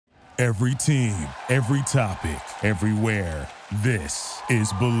Every team, every topic, everywhere. This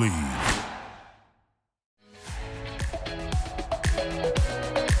is Believe.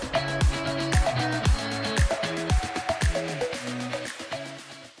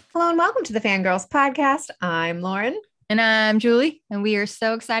 Hello and welcome to the Fangirls Podcast. I'm Lauren. And I'm Julie, and we are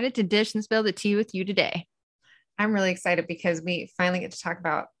so excited to dish and spill the tea with you today. I'm really excited because we finally get to talk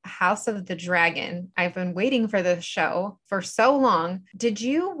about House of the Dragon. I've been waiting for this show for so long. Did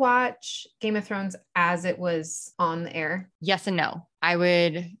you watch Game of Thrones as it was on the air? Yes and no. I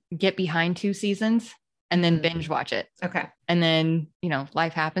would get behind 2 seasons and then binge watch it. Okay. And then,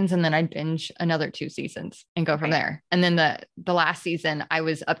 life happens, and then I'd binge another 2 seasons and go from there. And then the last season, I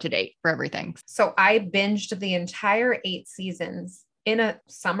was up to date for everything. So I binged the entire 8 seasons in a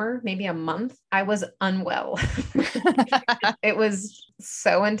summer, maybe a month. I was unwell. It was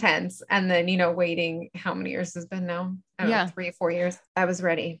so intense. And then, waiting, how many years has been now? I don't know, 3 or 4 years. I was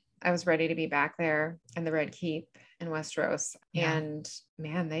ready. I was ready to be back there in the Red Keep in Westeros. Yeah. And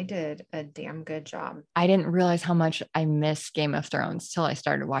man, they did a damn good job. I didn't realize how much I missed Game of Thrones till I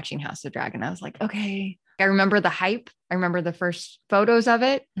started watching House of Dragon. I was like, okay. I remember the hype. I remember the first photos of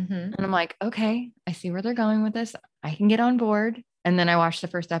it. Mm-hmm. And I'm like, okay, I see where they're going with this. I can get on board. And then I watched the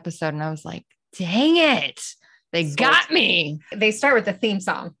first episode and I was like, dang it. They got me. They start with the theme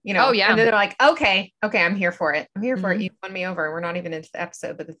song, Oh yeah. And then they're like, okay, I'm here for it. I'm here for it. You won me over. We're not even into the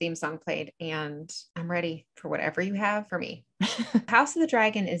episode, but the theme song played and I'm ready for whatever you have for me. House of the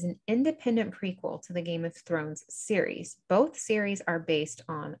Dragon is an independent prequel to the Game of Thrones series. Both series are based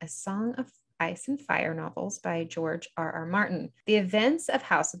on A Song of Ice and Fire novels by George R.R. Martin. The events of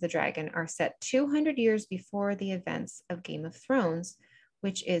House of the Dragon are set 200 years before the events of Game of Thrones,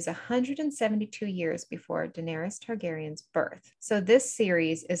 which is 172 years before Daenerys Targaryen's birth. So this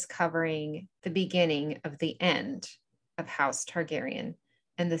series is covering the beginning of the end of House Targaryen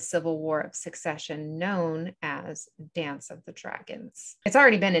and the Civil War of Succession known as Dance of the Dragons. It's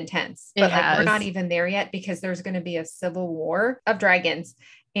already been intense, but we're not even there yet because there's going to be a civil war of dragons.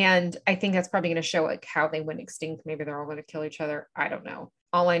 And I think that's probably going to show how they went extinct. Maybe they're all going to kill each other. I don't know.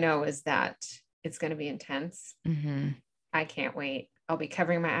 All I know is that it's going to be intense. Mm-hmm. I can't wait. I'll be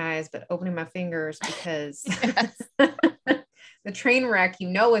covering my eyes, but opening my fingers because the train wreck,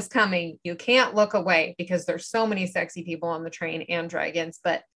 is coming. You can't look away because there's so many sexy people on the train and dragons,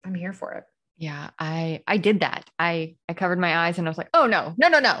 but I'm here for it. Yeah, I did that. I covered my eyes and I was like, oh no.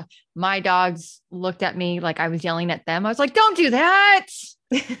 My dogs looked at me like I was yelling at them. I was like, don't do that.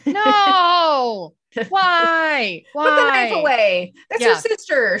 No. Why? Put the knife away. That's your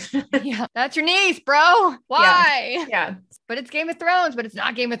sister. Yeah, that's your niece, bro. Why? Yeah. But it's Game of Thrones, but it's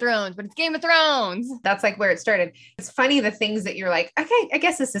not Game of Thrones, but it's Game of Thrones. That's like where it started. It's funny the things that you're like, okay, I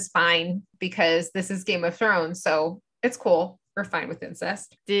guess this is fine because this is Game of Thrones. So it's cool. We're fine with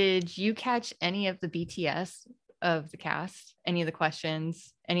incest. Did you catch any of the BTS of the cast? Any of the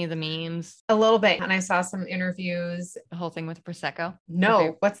questions? Any of the memes? A little bit. And I saw some interviews. The whole thing with Prosecco?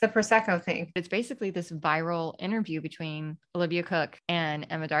 No. What's the Prosecco thing? It's basically this viral interview between Olivia Cook and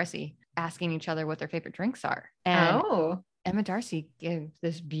Emma Darcy asking each other what their favorite drinks are. And Emma Darcy gave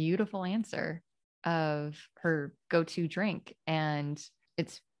this beautiful answer of her go-to drink. And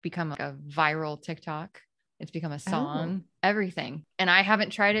it's become like a viral TikTok. It's become a song, everything. And I haven't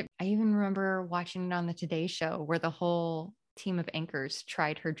tried it. I even remember watching it on the Today Show where the whole team of anchors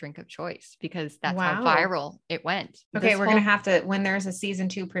tried her drink of choice because that's how viral it went. Okay, we're going to have to, when there's a season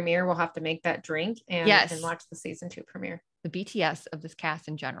 2 premiere, we'll have to make that drink and watch the season 2 premiere. The BTS of this cast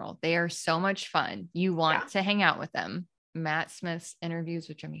in general, they are so much fun. You want to hang out with them. Matt Smith's interviews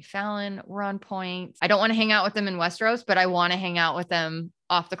with Jimmy Fallon were on point. I don't want to hang out with them in Westeros, but I want to hang out with them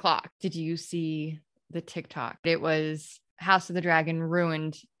off the clock. Did you see the TikTok? It was House of the Dragon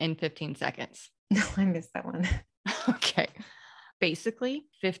ruined in 15 seconds. No, I missed that one. Okay. Basically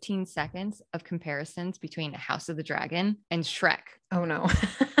 15 seconds of comparisons between House of the Dragon and Shrek. Oh no.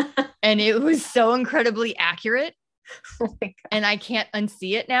 And it was so incredibly accurate. Oh my God. And I can't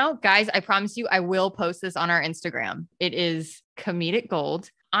unsee it now. Guys, I promise you, I will post this on our Instagram. It is comedic gold.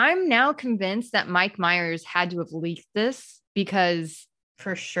 I'm now convinced that Mike Myers had to have leaked this because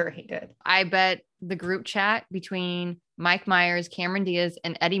for sure he did. I bet the group chat between Mike Myers, Cameron Diaz,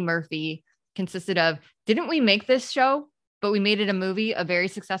 and Eddie Murphy consisted of, didn't we make this show, but we made it a movie, a very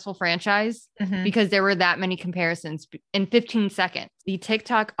successful franchise, because there were that many comparisons in 15 seconds. The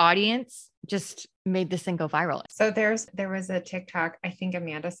TikTok audience just made this thing go viral. So there was a TikTok, I think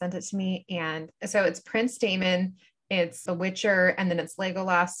Amanda sent it to me. And so it's Prince Damon It's The Witcher, and then it's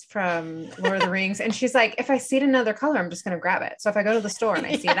Legolas from Lord of the Rings. And she's like, if I see it in another color, I'm just going to grab it. So if I go to the store and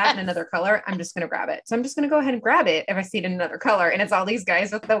I see that in another color, I'm just going to grab it. So I'm just going to go ahead and grab it if I see it in another color. And it's all these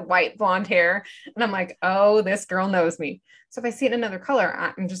guys with the white blonde hair. And I'm like, oh, this girl knows me. So if I see it in another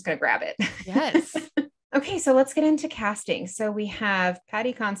color, I'm just going to grab it. Yes. Okay, so let's get into casting. So we have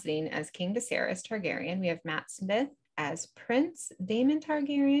Paddy Considine as King Viserys Targaryen. We have Matt Smith as Prince Daemon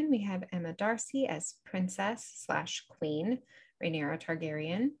Targaryen. We have Emma Darcy as Princess/Queen Rhaenyra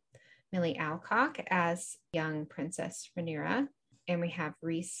Targaryen. Millie Alcock as young Princess Rhaenyra. And we have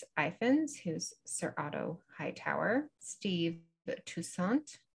Rhys Ifans, who's Sir Otto Hightower. Steve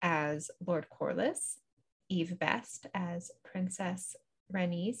Toussaint as Lord Corlys. Eve Best as Princess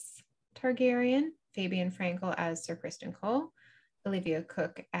Rhaenys Targaryen. Fabian Frankel as Sir Criston Cole. Olivia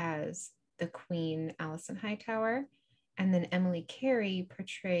Cook as the Queen Alicent Hightower. And then Emily Carey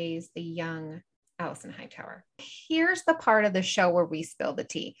portrays the young Alicent Hightower. Here's the part of the show where we spill the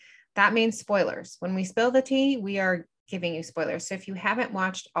tea. That means spoilers. When we spill the tea, we are giving you spoilers. So if you haven't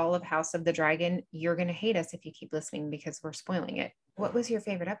watched all of House of the Dragon, you're going to hate us if you keep listening because we're spoiling it. What was your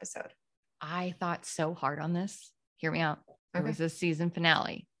favorite episode? I thought so hard on this. Hear me out. Okay. It was the season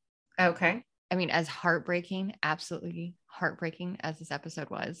finale. Okay. I mean, as heartbreaking, absolutely heartbreaking as this episode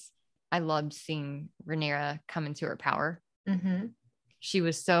was, I loved seeing Rhaenyra come into her power. Mm-hmm. She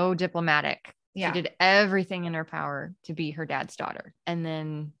was so diplomatic. Yeah. She did everything in her power to be her dad's daughter. And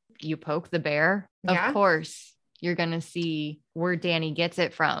then you poke the bear. Yeah. Of course, you're going to see where Dany gets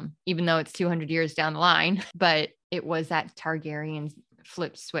it from, even though it's 200 years down the line. But it was that Targaryen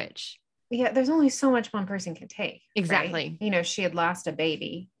flip switch. Yeah, there's only so much one person can take. Exactly. Right? She had lost a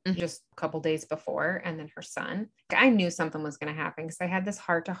baby just a couple days before, and then her son. I knew something was going to happen because I had this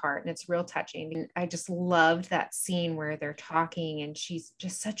heart to heart, and it's real touching. And I just loved that scene where they're talking, and she's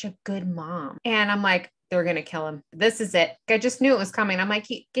just such a good mom. And I'm like, they're going to kill him. This is it. I just knew it was coming. I'm like,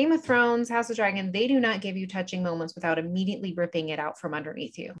 Game of Thrones, House of Dragon, they do not give you touching moments without immediately ripping it out from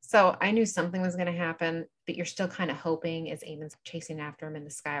underneath you. So I knew something was going to happen, but you're still kind of hoping as Aemon's chasing after him in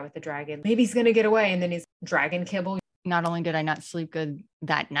the sky with the dragon. Maybe he's going to get away, and then he's dragon kibble. Not only did I not sleep good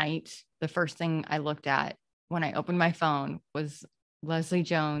that night, the first thing I looked at when I opened my phone was Leslie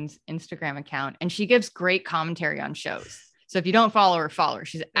Jones' Instagram account, and she gives great commentary on shows. So if you don't follow her, follow her.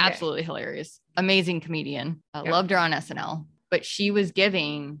 She's absolutely hilarious. Amazing comedian. Loved her on SNL. But she was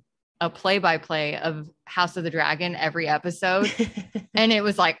giving a play-by-play of House of the Dragon every episode. And it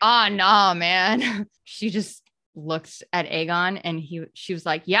was like, oh, no, man. She just looked at Aegon and she was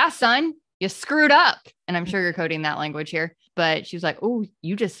like, yeah, son, you screwed up. And I'm sure you're coding that language here. But she was like, oh,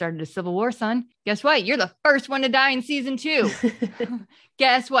 you just started a civil war, son. Guess what? You're the first one to die in season 2.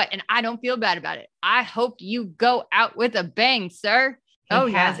 Guess what? And I don't feel bad about it. I hope you go out with a bang, sir.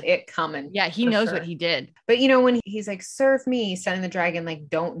 He has it coming. Yeah, he knows what he did. But when he's like, serve me, sending the dragon, like,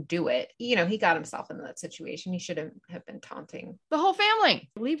 don't do it. He got himself into that situation. He shouldn't have been taunting the whole family.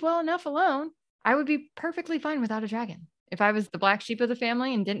 Leave well enough alone. I would be perfectly fine without a dragon. If I was the black sheep of the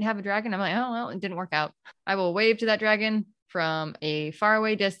family and didn't have a dragon, I'm like, oh, well, it didn't work out. I will wave to that dragon from a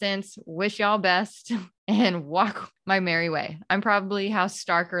faraway distance, wish y'all best, and walk my merry way. I'm probably House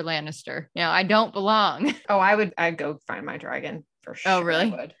Stark or Lannister. I don't belong. Oh, I'd go find my dragon for sure. Oh,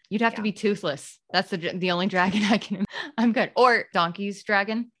 really? You'd have to be toothless. That's the only dragon I can. I'm good. Or Donkey's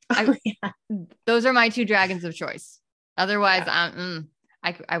dragon. Those are my 2 dragons of choice. Otherwise,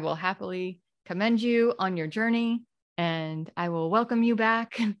 I will happily commend you on your journey. And I will welcome you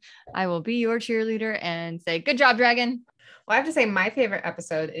back. I will be your cheerleader and say, good job, dragon. Well, I have to say my favorite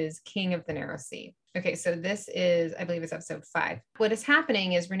episode is King of the Narrow Sea. Okay, so this is, I believe it's episode 5. What is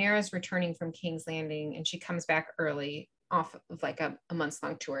happening is Rhaenyra is returning from King's Landing, and she comes back early off of like a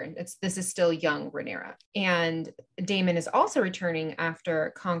months-long tour. This is still young Rhaenyra. And Daemon is also returning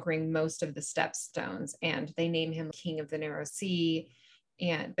after conquering most of the Stepstones, and they name him King of the Narrow Sea.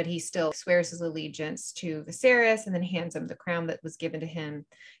 But he still swears his allegiance to Viserys and then hands him the crown that was given to him.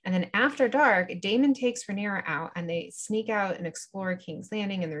 And then after dark, Daemon takes Rhaenyra out and they sneak out and explore King's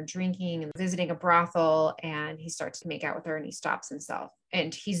Landing, and they're drinking and visiting a brothel, and he starts to make out with her and he stops himself.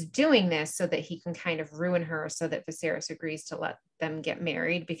 And he's doing this so that he can kind of ruin her so that Viserys agrees to let them get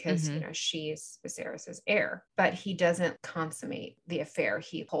married because, she's Viserys's heir. But he doesn't consummate the affair.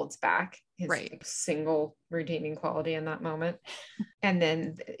 He holds back his single redeeming quality in that moment. And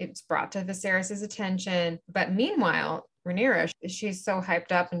then it's brought to Viserys's attention. But meanwhile, Rhaenyra, she's so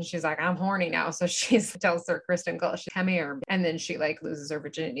hyped up and she's like, I'm horny now. So she tells Sir Criston Cole, come here. And then she loses her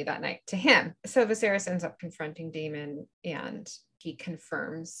virginity that night to him. So Viserys ends up confronting Daemon, and he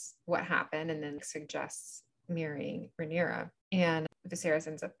confirms what happened and then suggests marrying Rhaenyra. And Viserys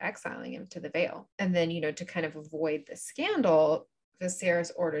ends up exiling him to the Vale. And then, to kind of avoid the scandal,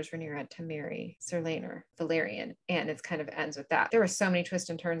 Viserys orders Rhaenyra to marry Sir Laenor Velaryon, and it kind of ends with that. There were so many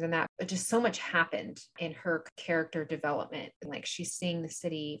twists and turns in that, but just so much happened in her character development. Like, she's seeing the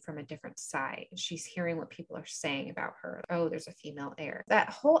city from a different side. She's hearing what people are saying about her. Oh, there's a female heir.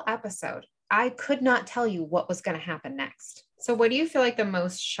 That whole episode, I could not tell you what was going to happen next. So what do you feel like the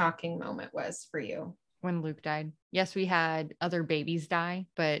most shocking moment was for you? When Luke died. Yes, we had other babies die,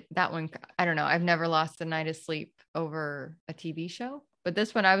 but that one, I don't know. I've never lost a night of sleep over a TV show. But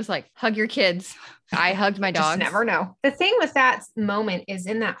this one, I was like, hug your kids. I hugged my dogs. Just never know. The thing with that moment is,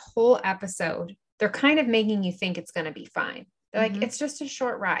 in that whole episode, they're kind of making you think it's going to be fine. They're like, it's just a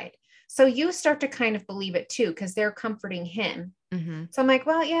short ride. So you start to kind of believe it too, because they're comforting him. So I'm like,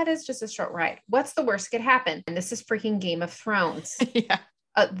 well, yeah, it is just a short ride. What's the worst that could happen? And this is freaking Game of Thrones. Yeah.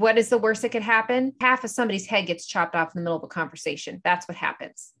 What is the worst that could happen? Half of somebody's head gets chopped off in the middle of a conversation. That's what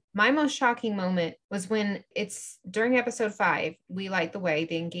happens. My most shocking moment was when it's during episode 5, we light the way.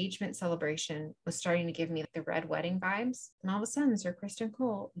 The engagement celebration was starting to give me the red wedding vibes. And all of a sudden, Sir Criston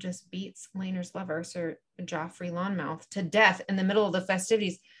Cole just beats Laenor's lover, Sir Joffrey Lonmouth, to death in the middle of the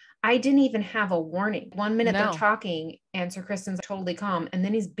festivities. I didn't even have a warning. 1 minute they're talking and Sir Criston's totally calm, and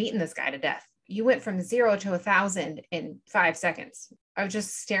then he's beating this guy to death. You went from 0 to 1,000 in 5 seconds. I was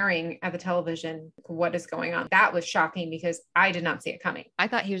just staring at the television. What is going on? That was shocking because I did not see it coming. I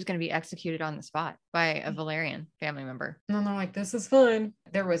thought he was going to be executed on the spot by a Velaryon family member. And then they're like, this is fun.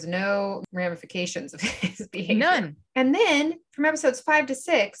 There was no ramifications of his behavior. None. And then from episodes 5 to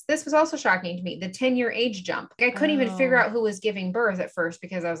 6, this was also shocking to me. The 10-year age jump. I couldn't even figure out who was giving birth at first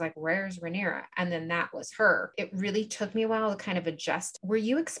because I was like, where's Rhaenyra? And then that was her. It really took me a while to kind of adjust. Were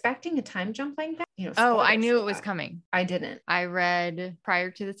you expecting a time jump like that? I knew it was coming. I didn't. I read prior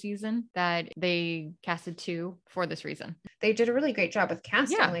to the season that they casted 2 for this reason. They did a really great job with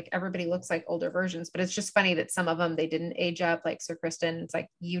casting. Yeah. Like, everybody looks like older versions, but it's just funny that some of them, they didn't age up, like Sir Criston. It's like,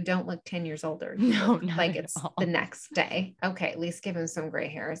 you don't look 10 years older. No, not like it's all. The next day. Okay, at least give him some gray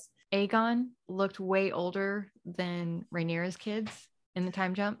hairs. Aegon looked way older than Rhaenyra's kids in the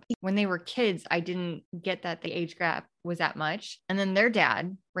time jump. When they were kids, I didn't get that the age gap was that much. And then their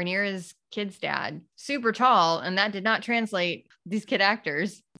dad, Rhaenyra's kid's dad, super tall, and that did not translate. These kid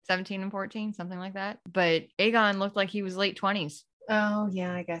actors, 17 and 14, something like that. But Aegon looked like he was late 20s. Oh,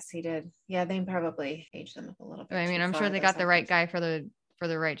 yeah, I guess he did. Yeah, they probably aged them up a little bit. I mean, I'm sure they got the right guy for the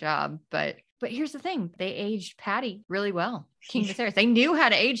right job, but here's the thing. They aged Patty really well. King Viserys. They knew how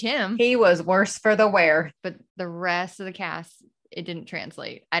to age him. He was worse for the wear. But the rest of the cast, it didn't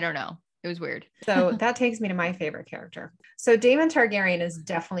translate. I don't know. It was weird. So that takes me to my favorite character. So Daemon Targaryen is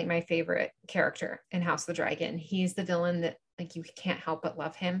definitely my favorite character in House of the Dragon. He's the villain that, like, you can't help but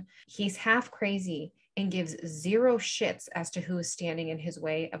love him. He's half crazy and gives 0 shits as to who is standing in his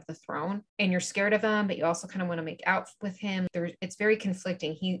way of the throne. And you're scared of him, but you also kind of want to make out with him. It's very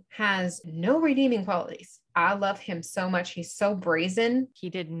conflicting. He has no redeeming qualities. I love him so much. He's so brazen. He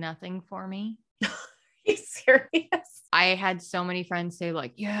did nothing for me. Are you serious? I had so many friends say,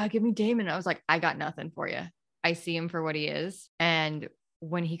 like, yeah, give me Daemon. I was like, I got nothing for you. I see him for what he is. And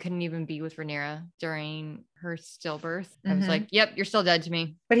when he couldn't even be with Rhaenyra during her stillbirth, I was like, yep, you're still dead to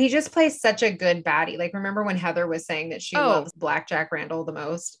me. But he just plays such a good baddie. Like, remember when Heather was saying that she loves Black Jack Randall the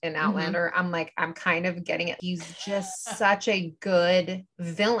most in Outlander? I'm like, I'm kind of getting it. He's just such a good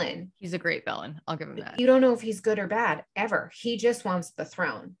villain. He's a great villain. I'll give him that. You don't know if he's good or bad ever. He just wants the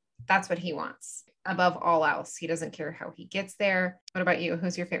throne. That's what he wants. Above all else, he doesn't care how he gets there. What about you?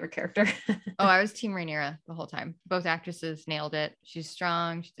 Who's your favorite character? I was team Rhaenyra the whole time. Both actresses nailed it. She's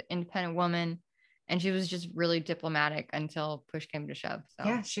strong. She's an independent woman. And she was just really diplomatic until push came to shove. So.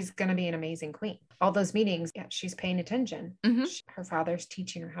 Yeah, she's going to be an amazing queen. All those meetings, yeah, she's paying attention. Her father's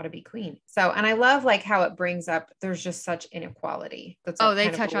teaching her how to be queen. So, and I love like how it brings up, there's just such inequality. They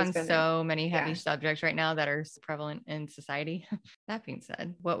touch on so many heavy subjects right now that are prevalent in society. That being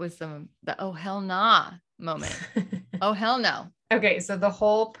said, what was the oh hell nah moment? Oh hell no. Okay, so the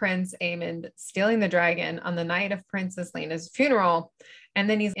whole Prince Aemond stealing the dragon on the night of Princess Lena's funeral, and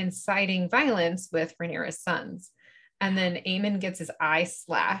then he's inciting violence with Rhaenyra's sons. And then Aemond gets his eye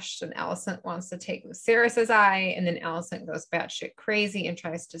slashed, and Alicent wants to take Viserys's eye, and then Alicent goes batshit crazy and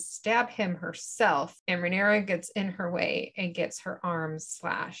tries to stab him herself, and Rhaenyra gets in her way and gets her arms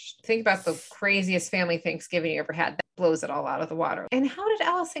slashed. Think about the craziest family Thanksgiving you ever had. That blows it all out of the water. And how did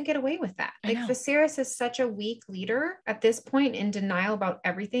Alicent get away with that? Like, Viserys is such a weak leader at this point, in denial about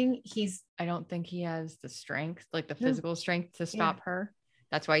everything. I don't think he has the strength, like the physical strength to stop her.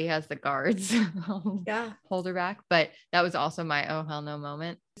 That's why he has the guards hold her back. But that was also my oh hell no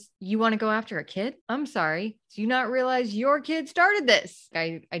moment. You want to go after a kid? I'm sorry. Do you not realize your kid started this?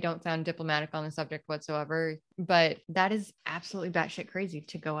 I don't sound diplomatic on the subject whatsoever, but that is absolutely batshit crazy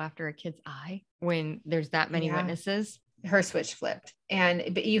to go after a kid's eye when there's that many witnesses. Her switch flipped,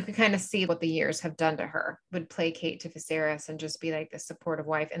 but you could kind of see what the years have done to her. Would placate to Viserys and just be like the supportive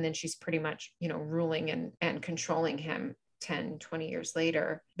wife, and then she's pretty much, you know, ruling and controlling him 10, 20 years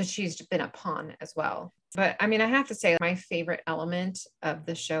later, but she's been a pawn as well. But I mean, I have to say my favorite element of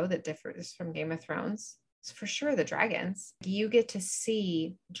the show that differs from Game of Thrones is for sure the dragons. You get to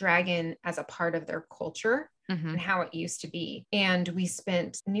see dragon as a part of their culture and how it used to be. And we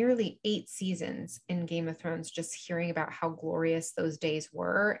spent nearly 8 seasons in Game of Thrones just hearing about how glorious those days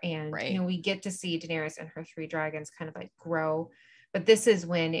were. And, you know, we get to see Daenerys and her 3 dragons kind of like grow. But this is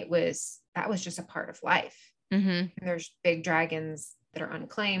when that was just a part of life. And there's big dragons that are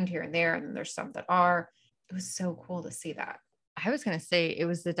unclaimed here and there, and then there's some that are. It was so cool to see that. I was going to say it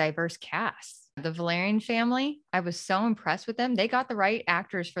was the diverse cast. The Valerian family, I was so impressed with them. They got the right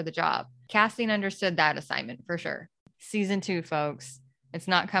actors for the job. Casting understood that assignment for sure. Season 2, folks. It's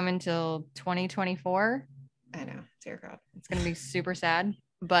not coming till 2024. I know. Dear God. It's going to be super sad.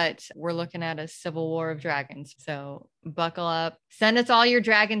 But we're looking at a civil war of dragons. So buckle up. Send us all your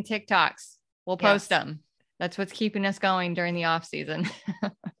dragon TikToks. We'll post them. That's what's keeping us going during the off season.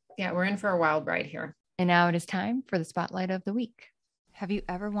 Yeah, we're in for a wild ride here. And now it is time for the spotlight of the week. Have you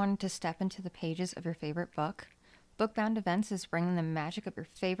ever wanted to step into the pages of your favorite book? Bookbound Events is bringing the magic of your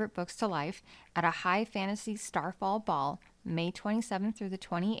favorite books to life at a high fantasy Starfall Ball, May 27th through the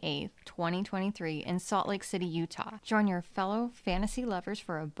 28th, 2023 in Salt Lake City, Utah. Join your fellow fantasy lovers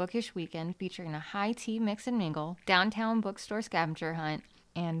for a bookish weekend featuring a high tea mix and mingle, downtown bookstore scavenger hunt,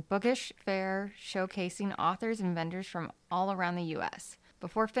 and bookish fare showcasing authors and vendors from all around the U.S.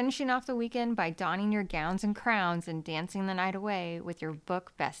 Before finishing off the weekend by donning your gowns and crowns and dancing the night away with your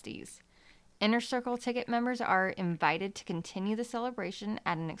book besties. Inner Circle ticket members are invited to continue the celebration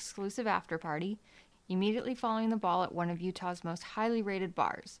at an exclusive after party immediately following the ball at one of Utah's most highly rated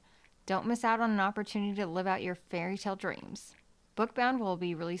bars. Don't miss out on an opportunity to live out your fairy tale dreams. Bookbound will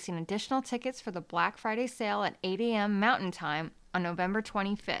be releasing additional tickets for the Black Friday sale at 8 a.m. Mountain Time on November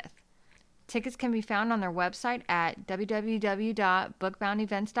 25th. Tickets can be found on their website at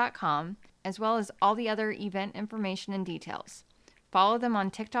www.bookboundevents.com, as well as all the other event information and details. Follow them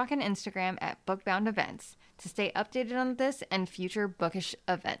on TikTok and Instagram at Bookbound Events to stay updated on this and future bookish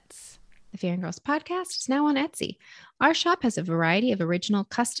events. The Fangirls podcast is now on Etsy. Our shop has a variety of original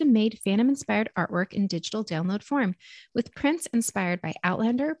custom-made fandom-inspired artwork in digital download form, with prints inspired by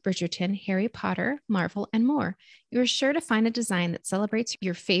Outlander, Bridgerton, Harry Potter, Marvel, and more. You're sure to find a design that celebrates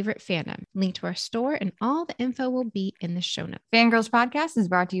your favorite fandom. Link to our store and all the info will be in the show notes. Fangirls podcast is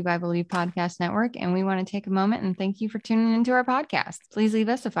brought to you by Believe Podcast Network, and we want to take a moment and thank you for tuning into our podcast. Please leave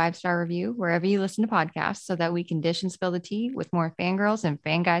us a 5-star review wherever you listen to podcasts so that we can dish and spill the tea with more fangirls and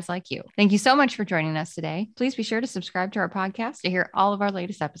fanguys like you. Thank you so much for joining us today. Please be sure to subscribe to our podcast to hear all of our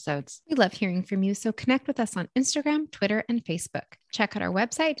latest episodes. We love hearing from you, so connect with us on Instagram, Twitter, and Facebook. Check out our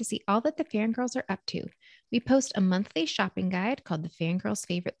website to see all that the Fangirls are up to. We post a monthly shopping guide called The Fangirls'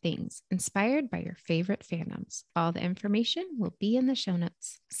 Favorite Things, inspired by your favorite fandoms. All the information will be in the show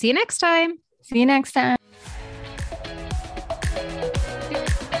notes. See you next time. See you next time.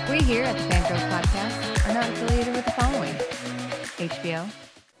 We here at the Fangirls Podcast are not affiliated with the following: HBO,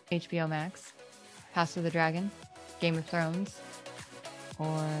 HBO Max, House of the Dragon, Game of Thrones,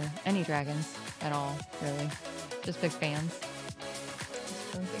 or any dragons at all, really. Just big fans.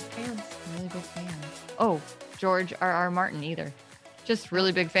 Just really big fans. Really big fans. Oh, George R.R. Martin either. Just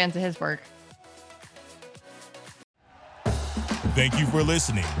really big fans of his work. Thank you for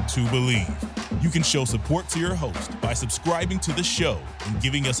listening to Believe. You can show support to your host by subscribing to the show and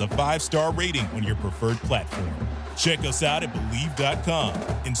giving us a 5-star rating on your preferred platform. Check us out at Believe.com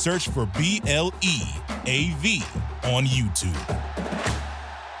and search for BLEAV on YouTube.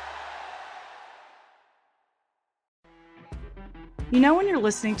 You know when you're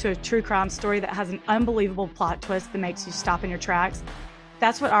listening to a true crime story that has an unbelievable plot twist that makes you stop in your tracks?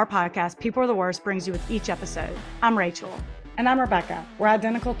 That's what our podcast, People Are the Worst, brings you with each episode. I'm Rachel. And I'm Rebecca. We're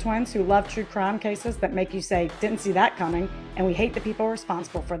identical twins who love true crime cases that make you say, didn't see that coming, and we hate the people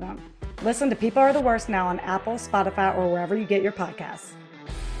responsible for them. Listen to People Are the Worst now on Apple, Spotify, or wherever you get your podcasts.